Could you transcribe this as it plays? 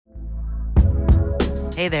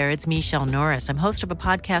Hey there, it's Michelle Norris. I'm host of a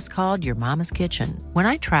podcast called Your Mama's Kitchen. When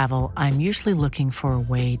I travel, I'm usually looking for a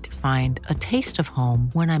way to find a taste of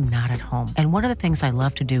home when I'm not at home. And one of the things I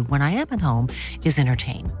love to do when I am at home is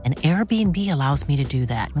entertain. And Airbnb allows me to do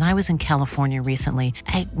that. When I was in California recently,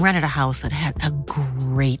 I rented a house that had a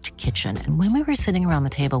great kitchen. And when we were sitting around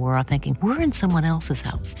the table, we were all thinking, we're in someone else's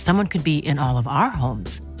house. Someone could be in all of our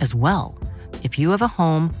homes as well. If you have a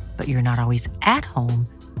home, but you're not always at home,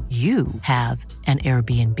 you have an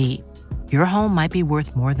Airbnb. Your home might be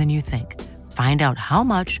worth more than you think. Find out how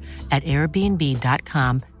much at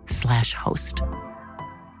airbnb.com/host.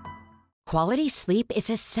 Quality sleep is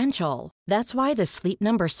essential. That's why the Sleep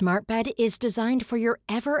Number Smart Bed is designed for your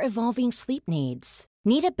ever-evolving sleep needs.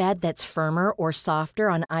 Need a bed that's firmer or softer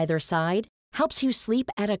on either side? Helps you sleep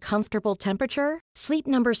at a comfortable temperature? Sleep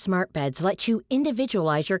Number Smart Beds let you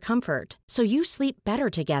individualize your comfort, so you sleep better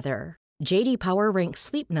together. J.D. Power ranks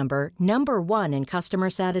Sleep Number number 1 in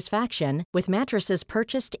customer satisfaction with mattresses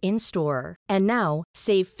purchased in-store. And now,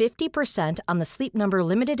 save 50% on the Sleep Number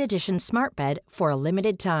Limited Edition Smart Bed for a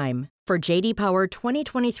limited time. For J.D. Power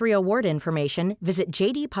 2023 award information, visit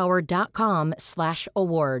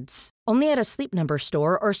jdpower.com/awards. Only at a Sleep Number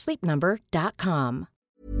store or sleepnumber.com.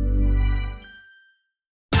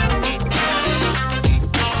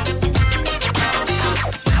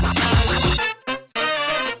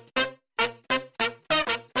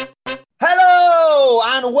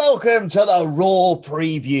 And welcome to the Raw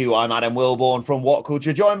Preview. I'm Adam Wilborn from What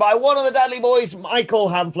Culture, joined by one of the Dudley Boys, Michael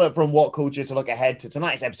Hamflett from What Culture, to look ahead to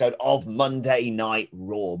tonight's episode of Monday Night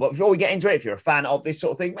Raw. But before we get into it, if you're a fan of this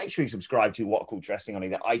sort of thing, make sure you subscribe to What Culture Wrestling on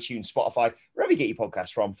either iTunes, Spotify, wherever you get your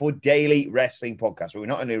podcasts from, for daily wrestling podcasts, where we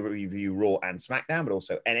not only review Raw and SmackDown, but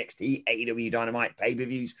also NXT, AEW Dynamite,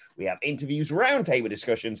 pay-per-views. We have interviews, roundtable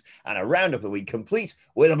discussions, and a roundup of the week, complete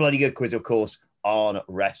with a bloody good quiz, of course, on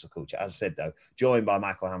Wrestle Culture. As I said, though, joined by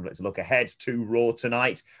Michael Hamflett to look ahead to Raw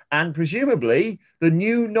tonight and presumably the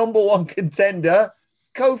new number one contender,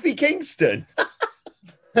 Kofi Kingston.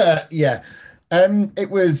 Yeah. It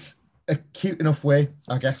was a cute enough way,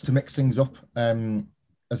 I guess, to mix things up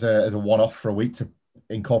as a one-off for a week to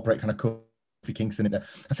incorporate kind of Kofi Kingston in there.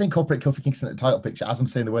 I say incorporate Kofi Kingston in the title picture. As I'm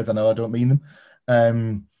saying the words, I know I don't mean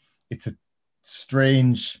them. It's a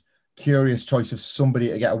strange, curious choice of somebody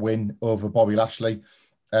to get a win over Bobby Lashley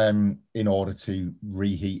in order to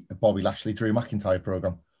reheat a Bobby Lashley-Drew McIntyre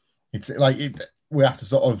program. It's like we have to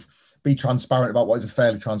sort of be transparent about what is a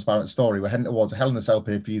fairly transparent story. We're heading towards a Hell in a Cell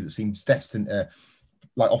pay-per-view that seems destined to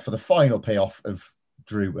offer the final payoff of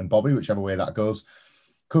Drew and Bobby, whichever way that goes.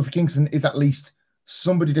 Kofi Kingston is at least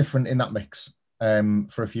somebody different in that mix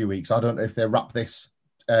for a few weeks. I don't know if they wrap this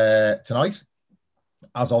tonight.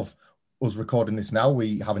 As of us recording this now,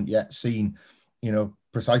 we haven't yet seen,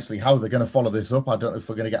 precisely how they're going to follow this up. I don't know if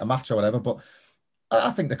we're going to get a match or whatever, but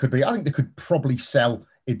I think there could be. I think they could probably sell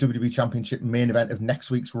a WWE Championship main event of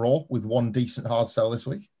next week's Raw with one decent hard sell this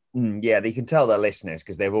week. Yeah, they can tell their listeners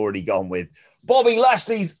because they've already gone with Bobby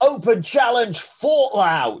Lashley's open challenge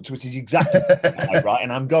fallout, which is exactly right.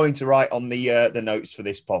 And I'm going to write on the notes for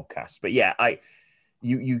this podcast. But yeah,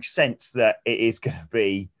 you sense that it is going to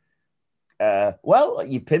be.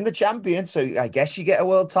 You pin the champion, so I guess you get a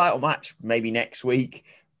world title match maybe next week,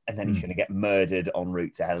 and then he's going to get murdered en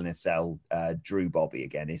route to Hell in a Cell, Drew Bobby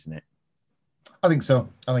again, isn't it? I think so.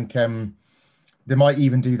 I think they might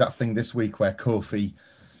even do that thing this week where Kofi,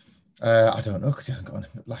 I don't know, because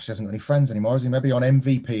Lashley hasn't got any friends anymore, is he? Maybe on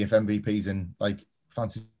MVP, if MVP's in,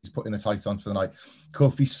 fancies putting the tights on for the night.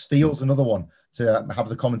 Kofi steals another one to have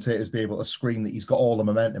the commentators be able to scream that he's got all the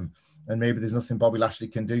momentum. And maybe there's nothing Bobby Lashley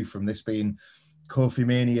can do from this being Kofi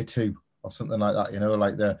Mania 2 or something like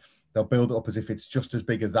that. They'll build it up as if it's just as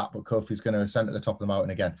big as that, but Kofi's going to ascend to the top of the mountain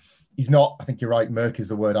again. He's not. I think you're right. Merc is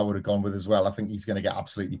the word I would have gone with as well. I think he's going to get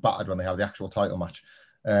absolutely battered when they have the actual title match.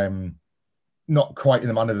 Not quite in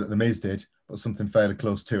the manner that The Miz did, but something fairly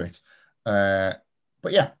close to it. But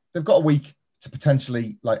yeah, they've got a week to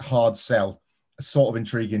potentially hard sell a sort of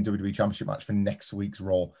intriguing WWE Championship match for next week's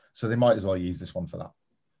Raw. So they might as well use this one for that.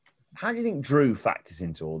 How do you think Drew factors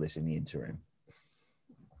into all this in the interim?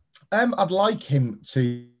 I'd like him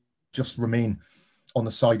to just remain on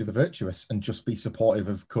the side of the virtuous and just be supportive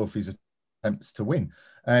of Kofi's attempts to win.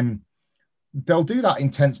 They'll do that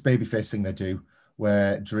intense babyface thing they do,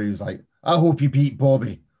 where Drew's like, "I hope you beat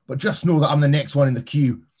Bobby, but just know that I'm the next one in the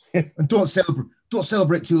queue, and don't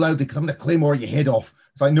celebrate too loudly because I'm going to claymore your head off."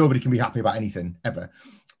 It's like nobody can be happy about anything ever,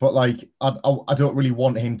 but I don't really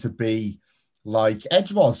want him to be like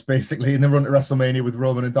Edge was basically in the run to WrestleMania with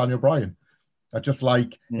Roman and Daniel Bryan. I just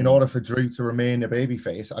in order for Drew to remain a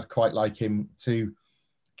babyface, I'd quite like him to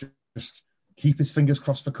just keep his fingers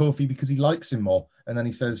crossed for Kofi because he likes him more. And then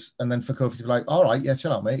he says, and then for Kofi to be like, all right, yeah,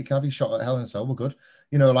 chill out, mate. You can have your shot at Hell in a Cell. We're good.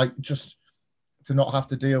 You know, like just to not have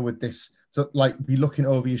to deal with this, to like be looking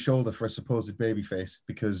over your shoulder for a supposed babyface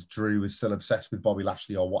because Drew is still obsessed with Bobby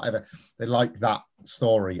Lashley or whatever. They like that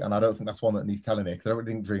story. And I don't think that's one that needs telling it because I don't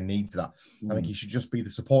think Drew needs that. I think he should just be the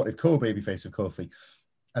supportive co-babyface of Kofi.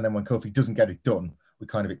 And then when Kofi doesn't get it done, we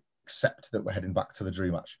kind of accept that we're heading back to the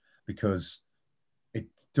Drew match because it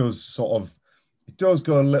does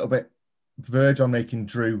go a little bit verge on making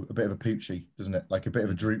Drew a bit of a poochie, doesn't it? Like a bit of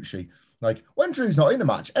a droopshy. Like when Drew's not in the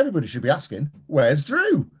match, everybody should be asking, where's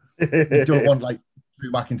Drew? You don't want like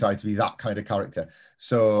Drew McIntyre to be that kind of character.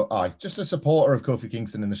 So just a supporter of Kofi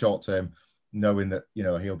Kingston in the short term, knowing that, you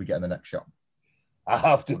know, he'll be getting the next shot. I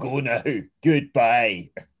have to go now.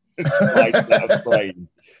 Goodbye.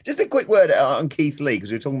 Just a quick word on Keith Lee,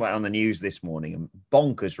 because we were talking about it on the news this morning, and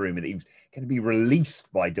bonkers rumor that he was going to be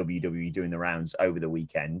released by WWE doing the rounds over the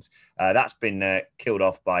weekend. That's been killed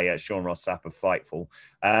off by Sean Ross Sapp of Fightful.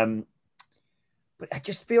 But I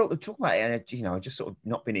just feel talking about it, and you know, just sort of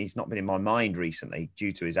he's not been in my mind recently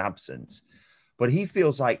due to his absence. But he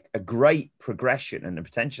feels like a great progression and a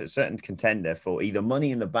potential certain contender for either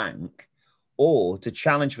Money in the Bank or to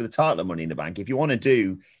challenge for the title of Money in the Bank. If you want to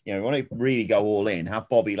do, you know, you want to really go all in, have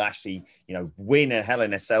Bobby Lashley, you know, win a Hell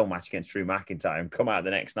in a Cell match against Drew McIntyre and come out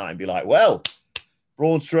the next night and be like, well,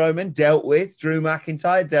 Braun Strowman dealt with, Drew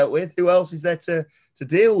McIntyre dealt with. Who else is there to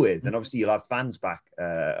deal with? And obviously you'll have fans back,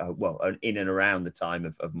 in and around the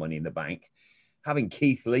time of Money in the Bank. Having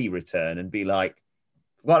Keith Lee return and be like,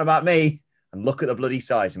 forgot about me, and look at the bloody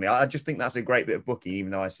size of me. I just think that's a great bit of booking,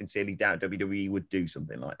 even though I sincerely doubt WWE would do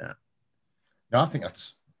something like that. No, I think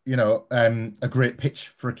that's, you know, a great pitch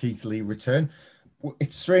for a Keith Lee return.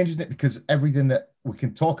 It's strange, isn't it? Because everything that we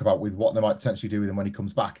can talk about with what they might potentially do with him when he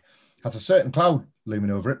comes back has a certain cloud looming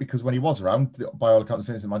over it, because when he was around, by all accounts,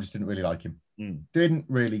 Vince McMahon just didn't really like him. Didn't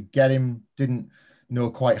really get him, didn't know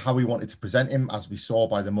quite how he wanted to present him, as we saw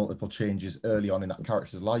by the multiple changes early on in that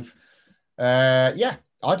character's life. Yeah,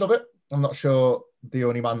 I'd love it. I'm not sure the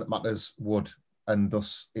only man that matters would, and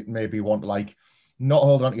thus it made me want to like not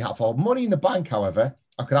hold on to your hat for Money in the Bank. However,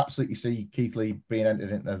 I could absolutely see Keith Lee being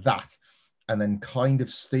entered into that and then kind of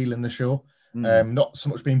stealing the show. Not so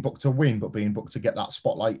much being booked to win, but being booked to get that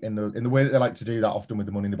spotlight in the way that they like to do that often with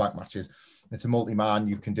the Money in the Bank matches. It's a multi-man.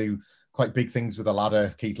 You can do quite big things with a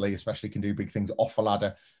ladder. Keith Lee especially can do big things off a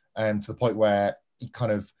ladder, to the point where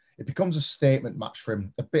it becomes a statement match for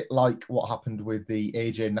him, a bit like what happened with the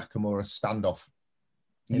AJ Nakamura standoff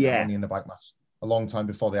in the Money in the Bank match a long time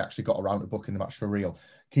before they actually got around to booking the match for real.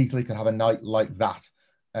 Keith Lee could have a night like that,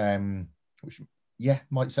 which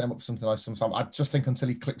might set him up for something nice sometime. I just think until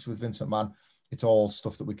he clicks with Vince McMahon, it's all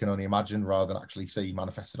stuff that we can only imagine rather than actually see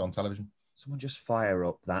manifested on television. Someone just fire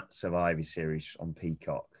up that Survivor Series on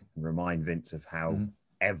Peacock and remind Vince of how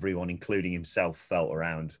everyone, including himself, felt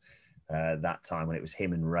around that time when it was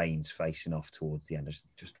him and Reigns facing off towards the end.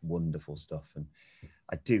 Just wonderful stuff. And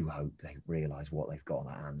I do hope they realise what they've got on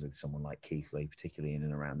their hands with someone like Keith Lee, particularly in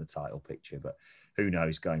and around the title picture. But who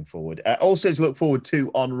knows going forward. Also to look forward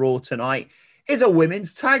to on Raw tonight is a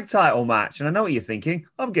women's tag title match. And I know what you're thinking.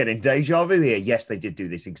 I'm getting deja vu here. Yes, they did do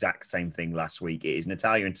this exact same thing last week. It is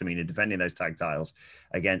Natalya and Tamina defending those tag titles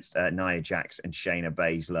against Nia Jax and Shayna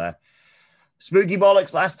Baszler. Spooky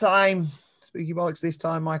bollocks last time. Spooky bollocks this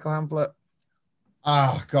time, Michael Hamflett.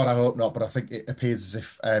 God, I hope not. But I think it appears as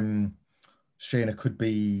if Shayna could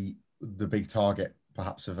be the big target,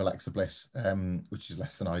 perhaps, of Alexa Bliss, which is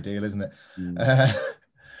less than ideal, isn't it?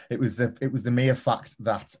 It was the mere fact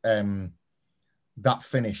that that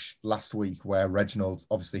finish last week, where Reginald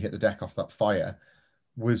obviously hit the deck off that fire,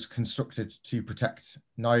 was constructed to protect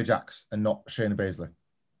Nia Jax and not Shayna Baszler.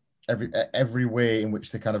 Every way in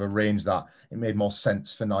which they kind of arranged that, it made more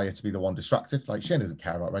sense for Nia to be the one distracted. Like, Shayna doesn't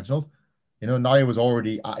care about Reginald. You know, Nia was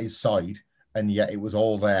already at his side, and yet it was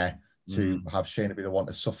all there to have Shayna be the one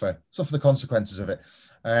to suffer the consequences of it.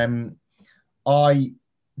 I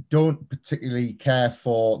don't particularly care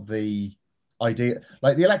for the idea.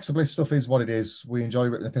 Like, the Alexa Bliss stuff is what it is. We enjoy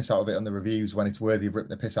ripping the piss out of it on the reviews when it's worthy of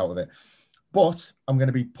ripping the piss out of it. But I'm going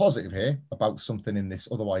to be positive here about something in this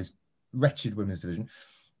otherwise wretched women's division.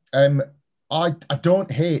 I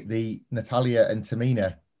don't hate the Natalya and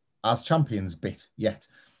Tamina as champions bit yet.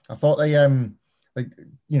 I thought they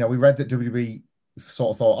we read that WWE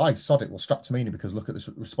sort of thought, sod it, we'll strap Tamina because look at this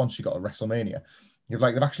response she got at WrestleMania. They've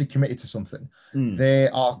actually committed to something. They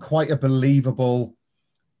are quite a believable,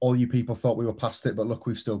 all you people thought we were past it, but look,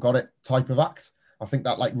 we've still got it type of act. I think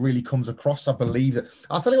that really comes across. I believe that.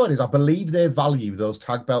 I'll tell you what it is. I believe they value those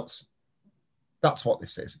tag belts. That's what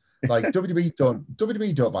this is. Like WWE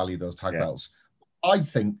don't value those tag belts. I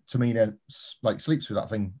think Tamina like sleeps with that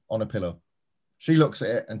thing on a pillow. She looks at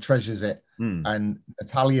it and treasures it. And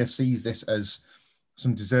Natalya sees this as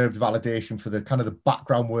some deserved validation for the kind of the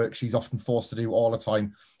background work she's often forced to do all the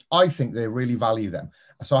time. I think they really value them.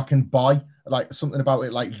 So I can buy like something about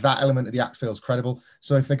it, like that element of the act feels credible.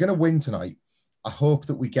 So if they're going to win tonight, I hope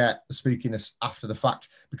that we get the spookiness after the fact,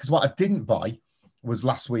 because what I didn't buy was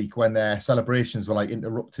last week when their celebrations were like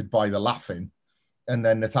interrupted by the laughing. And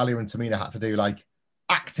then Natalya and Tamina had to do like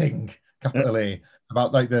acting, capital A,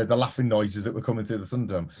 about like the laughing noises that were coming through the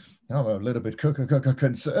Thunderdome. I'm a little bit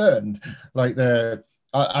concerned. Like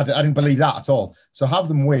I didn't believe that at all. So have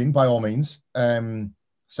them win by all means.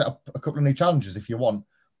 Set up a couple of new challenges if you want.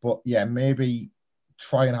 But yeah, maybe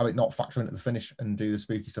try and have it not factor into the finish and do the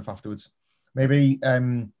spooky stuff afterwards. Maybe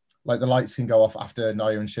like the lights can go off after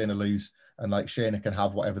Nia and Shayna lose, and like Shayna can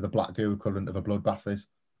have whatever the black goo equivalent of a bloodbath is.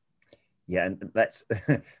 Yeah, and let's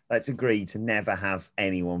agree to never have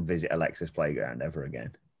anyone visit Alexa's playground ever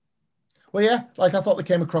again. Well, yeah, like I thought they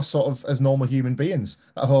came across sort of as normal human beings.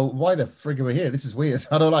 That whole, why the frig are we here? This is weird.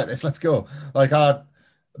 I don't like this. Let's go. Like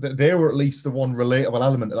they were at least the one relatable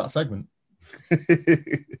element of that segment.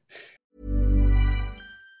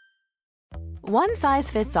 One size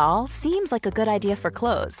fits all seems like a good idea for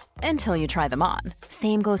clothes until you try them on.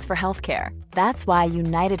 Same goes for healthcare. That's why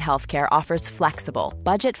United Healthcare offers flexible,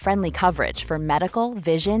 budget-friendly coverage for medical,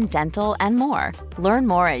 vision, dental, and more. Learn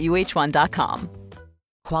more at uh1.com.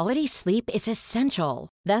 Quality sleep is essential.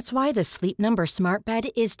 That's why the Sleep Number Smart Bed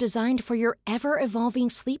is designed for your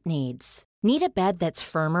ever-evolving sleep needs. Need a bed that's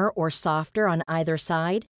firmer or softer on either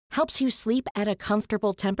side? Helps you sleep at a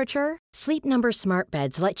comfortable temperature? Sleep Number Smart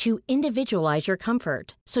Beds let you individualize your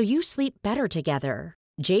comfort so you sleep better together.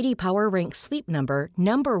 J.D. Power ranks Sleep Number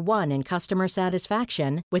number 1 in customer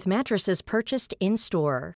satisfaction with mattresses purchased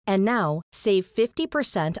in-store. And now, save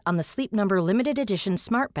 50% on the Sleep Number Limited Edition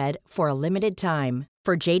Smart Bed for a limited time.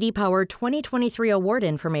 For J.D. Power 2023 award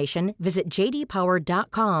information, visit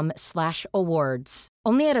jdpower.com/awards.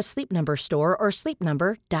 Only at a Sleep Number store or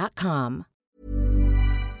sleepnumber.com.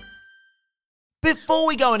 Before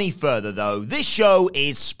we go any further, though, this show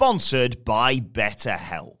is sponsored by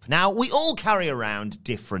BetterHelp. Now, we all carry around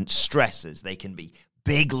different stressors. They can be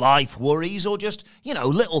big life worries or just,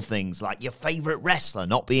 little things like your favorite wrestler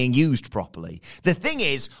not being used properly. The thing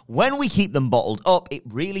is, when we keep them bottled up, it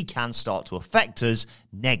really can start to affect us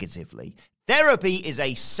negatively. Therapy is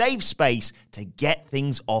a safe space to get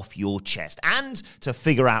things off your chest and to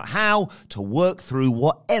figure out how to work through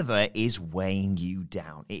whatever is weighing you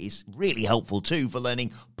down. It is really helpful too for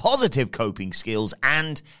learning positive coping skills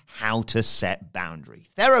and how to set boundaries.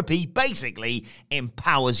 Therapy basically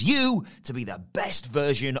empowers you to be the best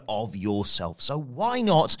version of yourself. So why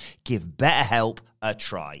not give BetterHelp a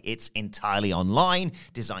try? It's entirely online,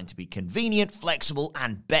 designed to be convenient, flexible,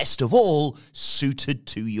 and best of all, suited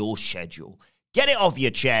to your schedule. Get it off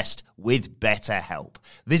your chest with BetterHelp.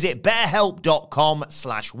 Visit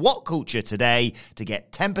betterhelp.com/whatculture today to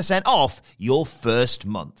get 10% off your first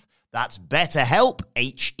month. That's BetterHelp,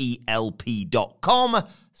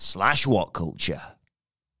 HELP.com/whatculture.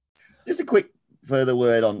 Just a quick further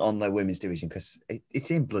word on the women's division, because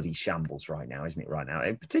it's in bloody shambles right now, isn't it, right now?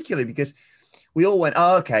 And particularly because we all went,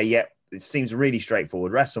 it seems really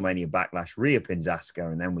straightforward. WrestleMania Backlash, Rhea pins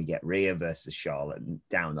Asuka, and then we get Rhea versus Charlotte and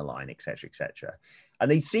down the line, etc., etc.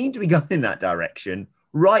 And they seem to be going in that direction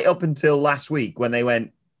right up until last week when they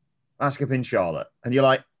went Asuka pins Charlotte. And you're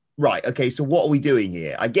like, right, okay, so what are we doing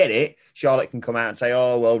here? I get it. Charlotte can come out and say,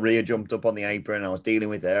 oh, well, Rhea jumped up on the apron and I was dealing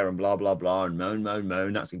with her and blah, blah, blah, and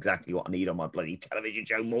moan. That's exactly what I need on my bloody television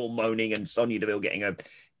show. More moaning and Sonya Deville getting her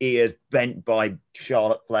ears bent by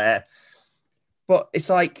Charlotte Flair. But it's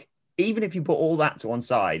like, even if you put all that to one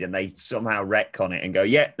side and they somehow retcon it and go,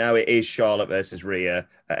 no, it is Charlotte versus Rhea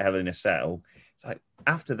at Hell in a Cell. It's like,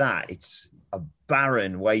 after that, it's a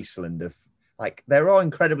barren wasteland of, like, there are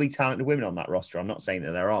incredibly talented women on that roster. I'm not saying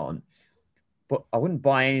that there aren't, but I wouldn't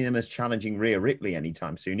buy any of them as challenging Rhea Ripley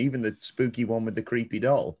anytime soon, even the spooky one with the creepy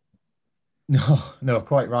doll. No,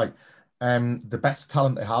 quite right. The best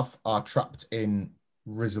talent they have are trapped in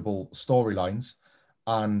risible storylines.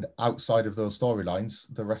 And outside of those storylines,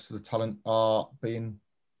 the rest of the talent are being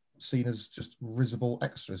seen as just risible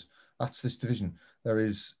extras. That's this division. There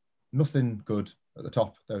is nothing good at the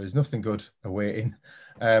top. There is nothing good awaiting.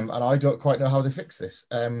 And I don't quite know how they fix this.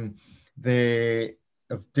 They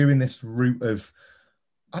are doing this route of,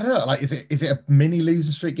 I don't know, like, is it a mini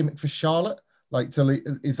loser streak gimmick for Charlotte? Like,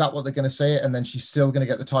 is that what they're going to say? And then she's still going to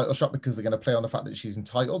get the title shot because they're going to play on the fact that she's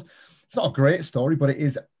entitled. It's not a great story, but it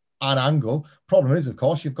is an angle. Problem is, of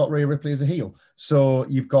course, you've got Rhea Ripley as a heel. So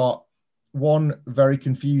you've got one very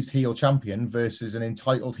confused heel champion versus an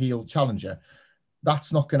entitled heel challenger.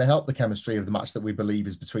 That's not going to help the chemistry of the match that we believe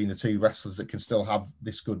is between the two wrestlers that can still have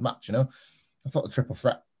this good match, you know? I thought the triple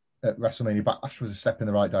threat at WrestleMania Backlash was a step in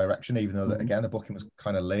the right direction, even though, that, again, the booking was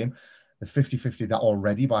kind of lame. The 50-50 that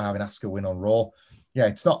already by having Asuka win on Raw. Yeah,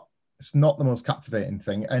 it's not the most captivating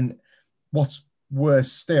thing. And what's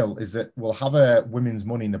worse still is that we'll have a women's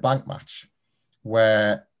Money in the Bank match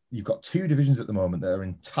where you've got two divisions at the moment that are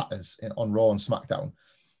in tatters on Raw and SmackDown,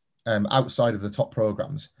 outside of the top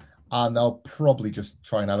programs. And they'll probably just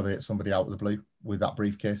try and elevate somebody out of the blue with that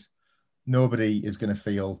briefcase. Nobody is going to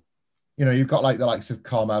feel, you know, you've got like the likes of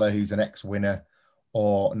Carmella, who's an ex-winner,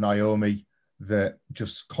 or Naomi, that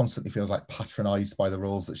just constantly feels like patronized by the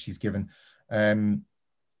roles that she's given. Whoever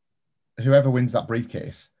wins that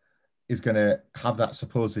briefcase is going to have that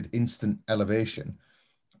supposed instant elevation,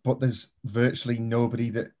 but there's virtually nobody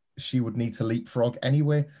that she would need to leapfrog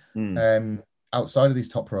anyway. Outside of these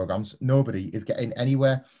top programs, nobody is getting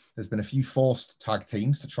anywhere. There's been a few forced tag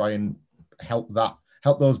teams to try and help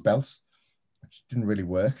those belts, which didn't really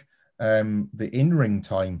work. The in-ring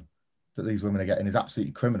time that these women are getting is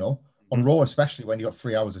absolutely criminal. On Raw, especially when you've got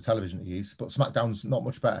 3 hours of television to use, but SmackDown's not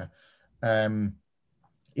much better. I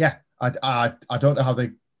don't know how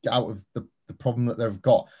they get out of the problem that they've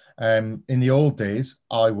got. In the old days,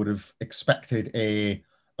 I would have expected a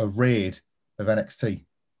raid of NXT.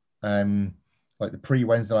 Like the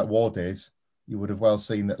pre-Wednesday Night War days, you would have well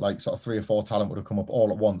seen that like sort of 3 or 4 talent would have come up all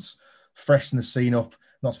at once, freshen the scene up,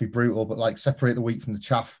 not to be brutal, but like separate the wheat from the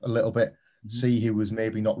chaff a little bit, see who was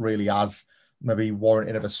maybe not really as maybe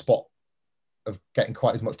warranted of a spot of getting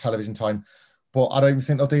quite as much television time. But I don't even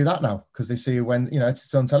think they'll do that now, because they see when, you know, it's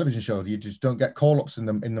its own television show, you just don't get call-ups in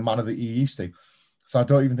the manner that you used to. So I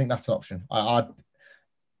don't even think that's an option. I'd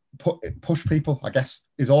push people, I guess,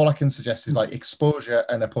 is all I can suggest, is like exposure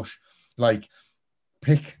and a push. Like,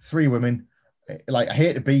 pick 3 women. Like, I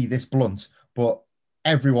hate to be this blunt, but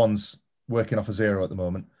everyone's working off a zero at the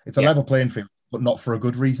moment. It's a level playing field, but not for a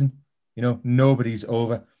good reason. You know, nobody's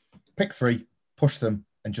over. Pick 3, push them,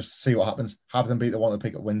 and just see what happens. Have them be the one to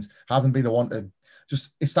pick up wins. Have them be the one to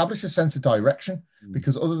just establish a sense of direction.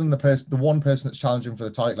 Because other than the one person that's challenging for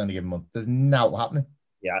the title any given month, there's now happening.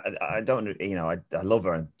 Yeah, I don't, you know, I love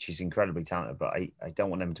her and she's incredibly talented, but I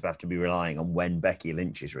don't want them to have to be relying on when Becky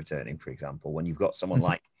Lynch is returning, for example. When you've got someone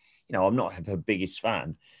like, you know, I'm not her biggest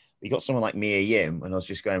fan, but you got someone like Mia Yim, and I was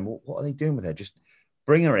just going, what are they doing with her? Just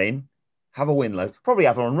bring her in, have a win load, probably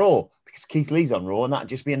have her on Raw, because Keith Lee's on Raw, and that'd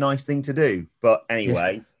just be a nice thing to do. But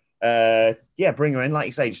anyway, bring her in, like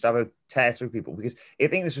you say, just have her tear through people, because I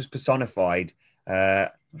think this was personified, I'm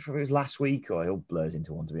not sure if it was last week, or it all blurs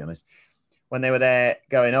into one, to be honest, when they were there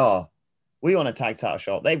going, we want a tag title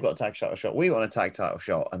shot. They've got a tag title shot. We want a tag title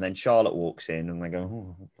shot. And then Charlotte walks in and they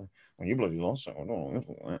go, well, you bloody lost.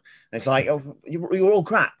 And it's like, you're all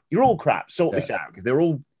crap. You're all crap. Sort this out, because they're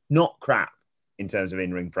all not crap in terms of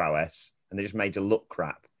in-ring prowess, and they're just made to look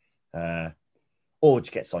crap. Or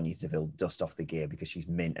just get Sonya Deville dust off the gear, because she's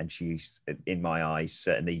mint and she's, in my eyes,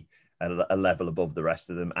 certainly a level above the rest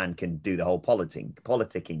of them and can do the whole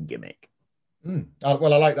politicking gimmick.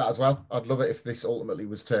 Well, I like that as well. I'd love it if this ultimately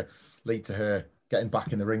was to lead to her getting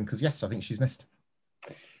back in the ring, because yes, I think she's missed.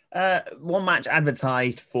 One match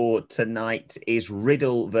advertised for tonight is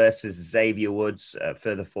Riddle versus Xavier Woods.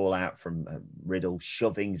 Further fallout from Riddle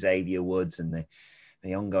shoving Xavier Woods and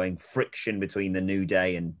the ongoing friction between the New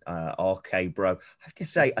Day and RK Bro. I have to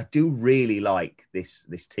say, I do really like this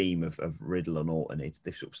team of Riddle and Orton.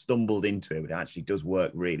 They've sort of stumbled into it, but it actually does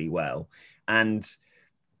work really well. And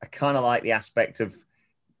I kind of like the aspect of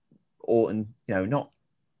Orton, you know, not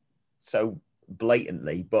so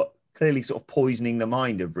blatantly, but clearly sort of poisoning the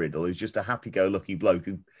mind of Riddle, who's just a happy-go-lucky bloke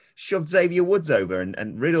who shoved Xavier Woods over.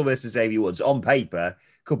 And Riddle versus Xavier Woods, on paper,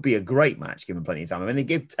 could be a great match, given plenty of time. I mean, they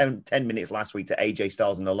gave 10 minutes last week to AJ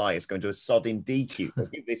Styles and Elias going to a sodding DQ.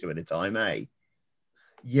 Give this a bit of time, eh?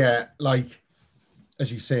 Yeah, like,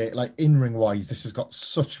 as you say, like, in-ring wise, this has got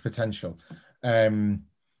such potential. I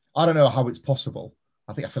don't know how it's possible.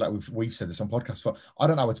 I feel like we've said this on podcasts, but I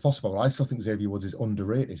don't know how it's possible. I still think Xavier Woods is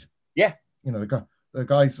underrated. Yeah. You know, the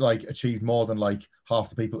guy's like achieved more than like half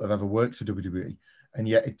the people that have ever worked for WWE. And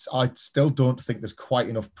yet I still don't think there's quite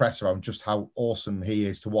enough press around just how awesome he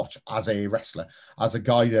is to watch as a wrestler, as a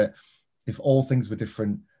guy that, if all things were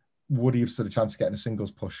different, would he have stood a chance of getting a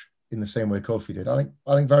singles push in the same way Kofi did? I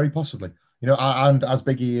think very possibly, you know, and as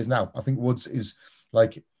big he is now, I think Woods is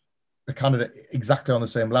like a candidate exactly on the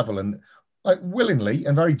same level, and like willingly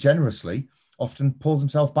and very generously often pulls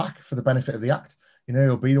himself back for the benefit of the act. You know,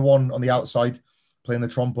 he'll be the one on the outside playing the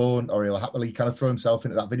trombone, or he'll happily kind of throw himself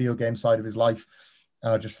into that video game side of his life.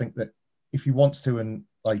 And I just think that if he wants to, and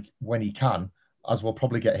like when he can, as we'll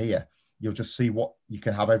probably get here, you'll just see what you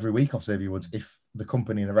can have every week off Xavier Woods if the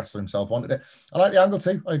company and the wrestler himself wanted it. I like the angle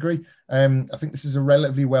too. I agree. I think this is a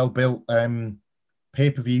relatively well-built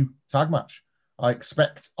pay-per-view tag match. I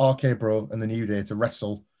expect RK Bro and the New Day to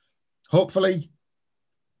wrestle. Hopefully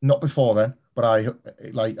not before then, but I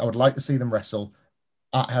would like to see them wrestle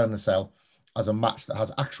at Hell in a Cell as a match that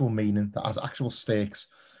has actual meaning, that has actual stakes.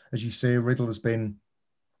 As you say, Riddle has been...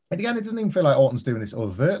 And again, it doesn't even feel like Orton's doing this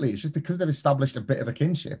overtly. It's just because they've established a bit of a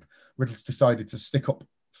kinship. Riddle's decided to stick up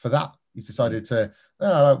for that. He's decided to,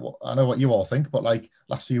 I know what you all think, but like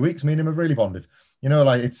last few weeks, me and him have really bonded. You know,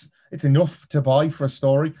 like it's enough to buy for a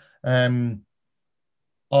story. RK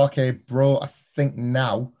Bro, I think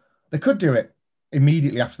now, they could do it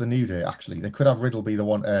immediately after the New Day, actually. They could have Riddle be the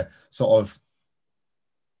one to sort of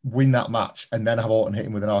win that match and then have Orton hit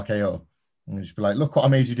him with an RKO. And just be like, look what I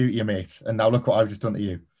made you do to your mate, and now look what I've just done to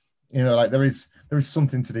you. You know, like there is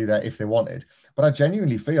something to do there if they wanted. But I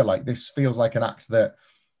genuinely feel like this feels like an act that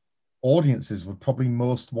audiences would probably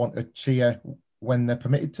most want to cheer when they're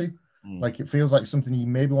permitted to. Like it feels like something you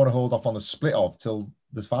maybe want to hold off on the split of till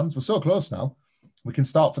there's fans. We're so close now. We can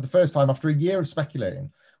start for the first time after a year of speculating.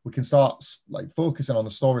 We can start like focusing on the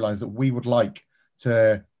storylines that we would like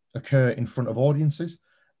to occur in front of audiences.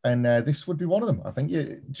 And this would be one of them. I think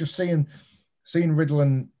just seeing Riddle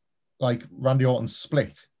and like Randy Orton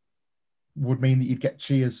split would mean that you'd get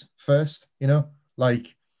cheers first, you know?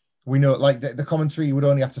 Like, we know, like, the commentary would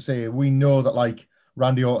only have to say, we know that, like,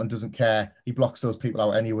 Randy Orton doesn't care. He blocks those people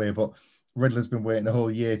out anyway, but Riddler's been waiting a whole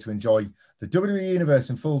year to enjoy the WWE Universe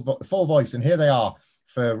in full voice, and here they are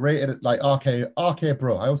for rated, like, RK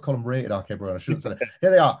Bro. I always call them rated RK Bro, and I shouldn't say it.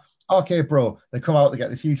 Here they are, RK Bro. They come out, they get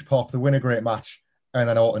this huge pop, they win a great match, and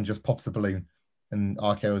then Orton just pops the balloon. And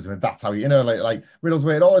RKO's him, and that's how he, you know, like Riddle's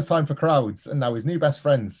waited all this time for crowds, and now his new best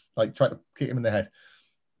friends like try to kick him in the head.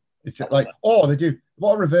 It's just like, oh, they do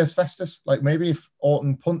what a reverse Festus. Like maybe if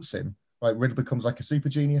Orton punts him, like Riddle becomes like a super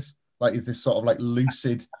genius, like he's this sort of like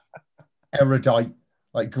lucid, erudite,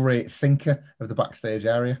 like great thinker of the backstage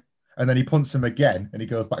area, and then he punts him again, and he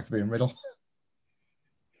goes back to being Riddle.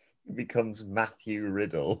 Becomes Matthew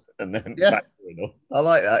Riddle and then back to Riddle. I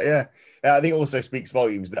like that, yeah. I think it also speaks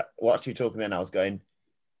volumes that whilst you were talking then, I was going,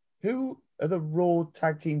 who are the Raw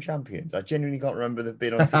Tag Team Champions? I genuinely can't remember they've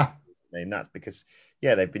been on TV. And that's because,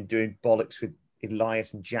 they've been doing bollocks with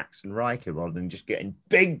Elias and Jackson Riker rather than just getting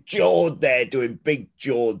big jawed there, doing big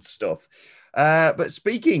jawed stuff. But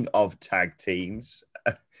speaking of tag teams,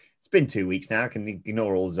 it's been 2 weeks now. I can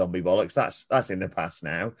ignore all the zombie bollocks. That's in the past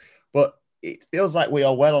now. But it feels like we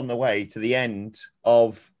are well on the way to the end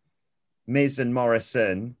of Miz and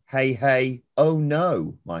Morrison. Hey, hey, oh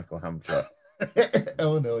no, Michael Hamflett.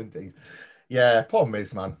 Oh no, indeed. Yeah, poor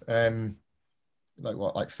Miz, man.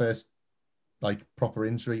 First proper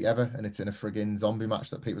injury ever, and it's in a frigging zombie match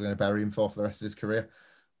that people are going to bury him for the rest of his career.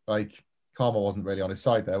 Like, karma wasn't really on his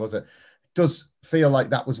side there, was it? It does feel like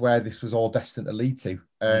that was where this was all destined to lead to.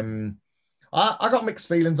 I got mixed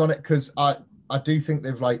feelings on it because I do think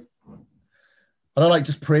they've I don't like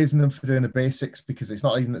just praising them for doing the basics, because it's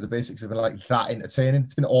not even that the basics have been like that entertaining.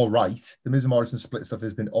 It's been all right. The Miz and Morrison split stuff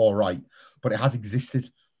has been all right, but it has existed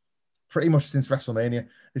pretty much since WrestleMania.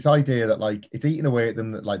 This idea that like it's eaten away at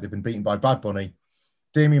them, that like they've been beaten by Bad Bunny.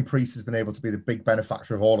 Damian Priest has been able to be the big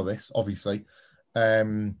benefactor of all of this, obviously.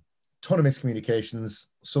 Ton of miscommunications,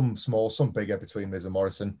 some small, some bigger between Miz and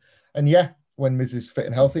Morrison. And yeah, when Miz is fit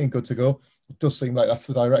and healthy and good to go, it does seem like that's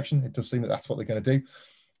the direction. It does seem that that's what they're going to do.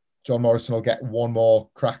 John Morrison will get one more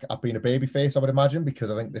crack at being a babyface, I would imagine,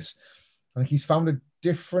 because I think he's found a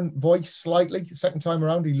different voice slightly. The second time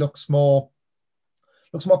around, he looks more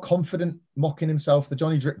confident, mocking himself. The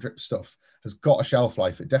Johnny Drip Drip stuff has got a shelf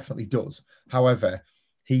life. It definitely does. However,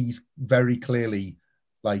 he's very clearly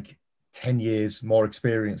like 10 years more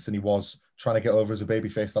experienced than he was trying to get over as a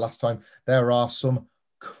babyface the last time. There are some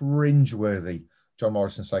cringeworthy John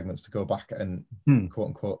Morrison segments to go back and quote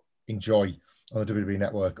unquote enjoy on the WWE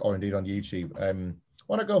Network or indeed on YouTube.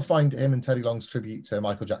 Why not go find him and Teddy Long's tribute to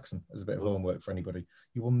Michael Jackson as a bit of homework for anybody?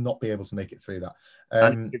 You will not be able to make it through that.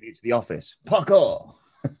 And tribute to The Office. Parkour.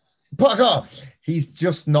 He's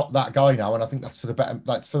just not that guy now, and I think that's for the better.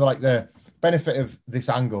 That's for the benefit of this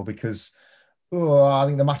angle, because I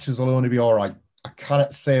think the matches will only be all right. I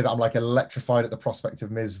cannot say that I'm like electrified at the prospect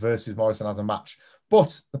of Miz versus Morrison as a match,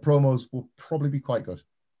 but the promos will probably be quite good.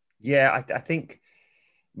 Yeah, I think.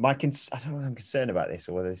 I don't know if I'm concerned about this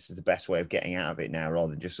or whether this is the best way of getting out of it now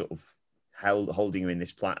rather than just sort of holding him in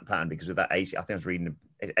this pattern, because with that ACL, I think I was reading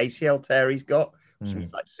ACL tear he's got, which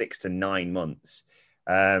means like 6 to 9 months.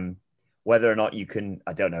 Whether or not you can,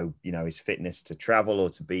 I don't know, his fitness to travel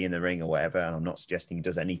or to be in the ring or whatever. And I'm not suggesting he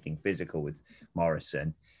does anything physical with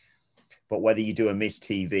Morrison, but whether you do a Miz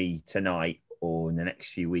TV tonight or in the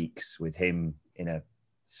next few weeks with him in a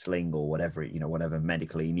sling or whatever, whatever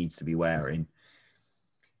medically he needs to be wearing.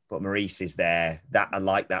 But Maurice is there. That I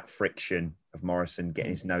like that friction of Morrison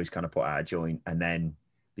getting his nose kind of put out of joint. And then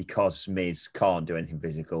because Miz can't do anything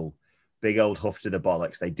physical, big old huff to the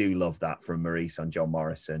bollocks. They do love that from Maurice on John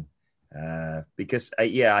Morrison. I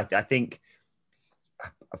think,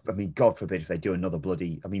 God forbid if they do another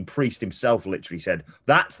Priest himself literally said,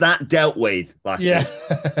 that's that dealt with last year.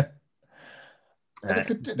 I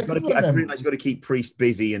realize you've got to keep Priest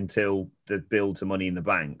busy until the build to Money in the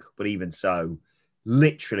Bank. But even so,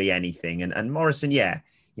 literally anything. And Morrison,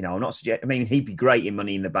 I'm not suggesting, he'd be great in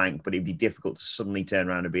Money in the Bank, but it'd be difficult to suddenly turn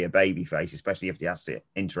around and be a babyface, especially if he has to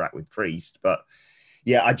interact with Priest. But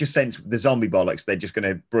I just sense the zombie bollocks, they're just going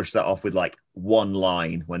to brush that off with like one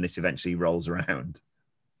line when this eventually rolls around.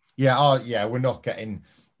 We're not getting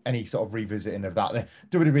any sort of revisiting of that. The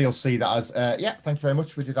WWE will see that as, thank you very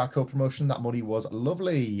much. We did our co-promotion. That money was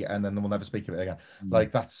lovely. And then we'll never speak of it again.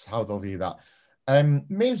 Like, that's how they'll view that.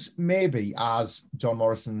 Miz, maybe as John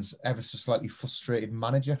Morrison's ever so slightly frustrated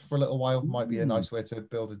manager for a little while, might be a nice way to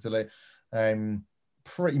build a delay.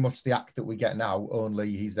 Pretty much the act that we get now, only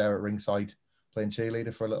he's there at ringside playing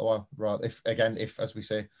cheerleader for a little while. Rather, if as we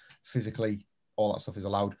say, physically all that stuff is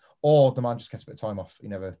allowed, or the man just gets a bit of time off. He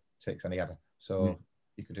never takes any ever. So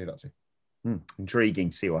you could do that too. Intriguing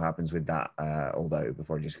to see what happens with that. Although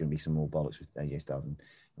before just going to be some more bollocks with AJ Styles and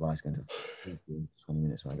Elias going to 20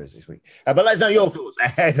 minutes when I goes this week. But let's know your thoughts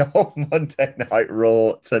ahead of Monday Night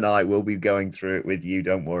Raw tonight. We'll be going through it with you.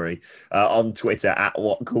 Don't worry. On Twitter at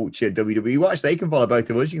WhatCultureWWE Watch. They can follow both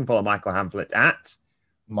of us. You can follow Michael Hamflett at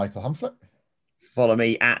Michael Hamflett. Follow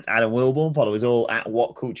me at Adam Wilborn. Follow us all at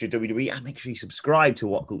What Culture WWE. And make sure you subscribe to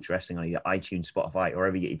What Culture Wrestling on either iTunes, Spotify, or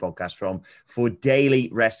wherever you get your podcasts from for daily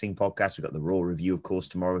wrestling podcasts. We've got the Raw review, of course,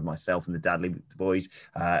 tomorrow with myself and the Dudley Boys.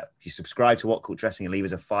 If you subscribe to What Culture Wrestling and leave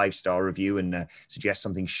us a 5-star review and suggest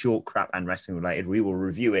something short, crap, and wrestling related, we will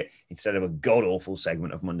review it instead of a god-awful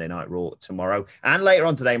segment of Monday Night Raw tomorrow. And later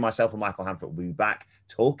on today, myself and Michael Hamflett will be back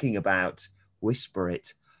talking about, whisper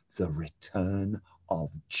it, the return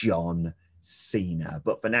of John Cena.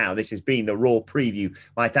 But for now, this has been the Raw preview.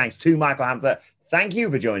 My thanks to Michael Hamflett. Thank you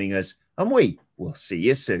for joining us, and we will see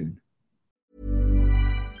you soon.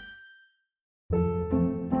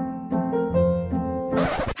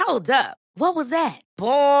 Hold up. What was that?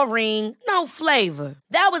 Boring. No flavor.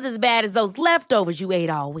 That was as bad as those leftovers you ate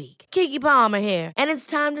all week. Keke Palmer here, and it's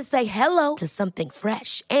time to say hello to something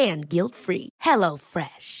fresh and guilt-free. Hello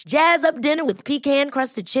Fresh. Jazz up dinner with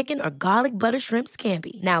pecan-crusted chicken or garlic butter shrimp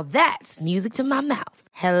scampi. Now that's music to my mouth.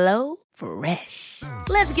 Hello Fresh.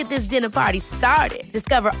 Let's get this dinner party started.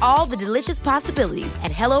 Discover all the delicious possibilities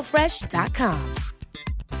at HelloFresh.com.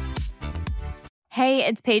 Hey,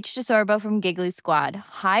 it's Paige DeSorbo from Giggly Squad.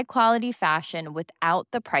 High quality fashion without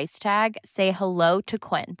the price tag. Say hello to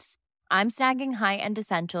Quince. I'm snagging high-end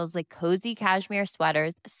essentials like cozy cashmere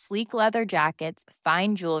sweaters, sleek leather jackets,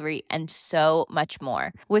 fine jewelry, and so much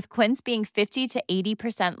more. With Quince being 50 to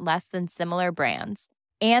 80% less than similar brands.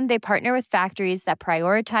 And they partner with factories that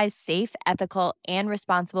prioritize safe, ethical, and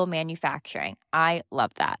responsible manufacturing. I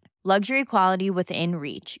love that. Luxury quality within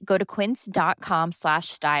reach. Go to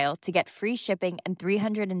quince.com/style to get free shipping and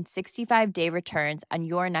 365-day returns on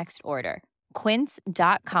your next order.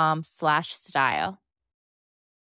 Quince.com/style.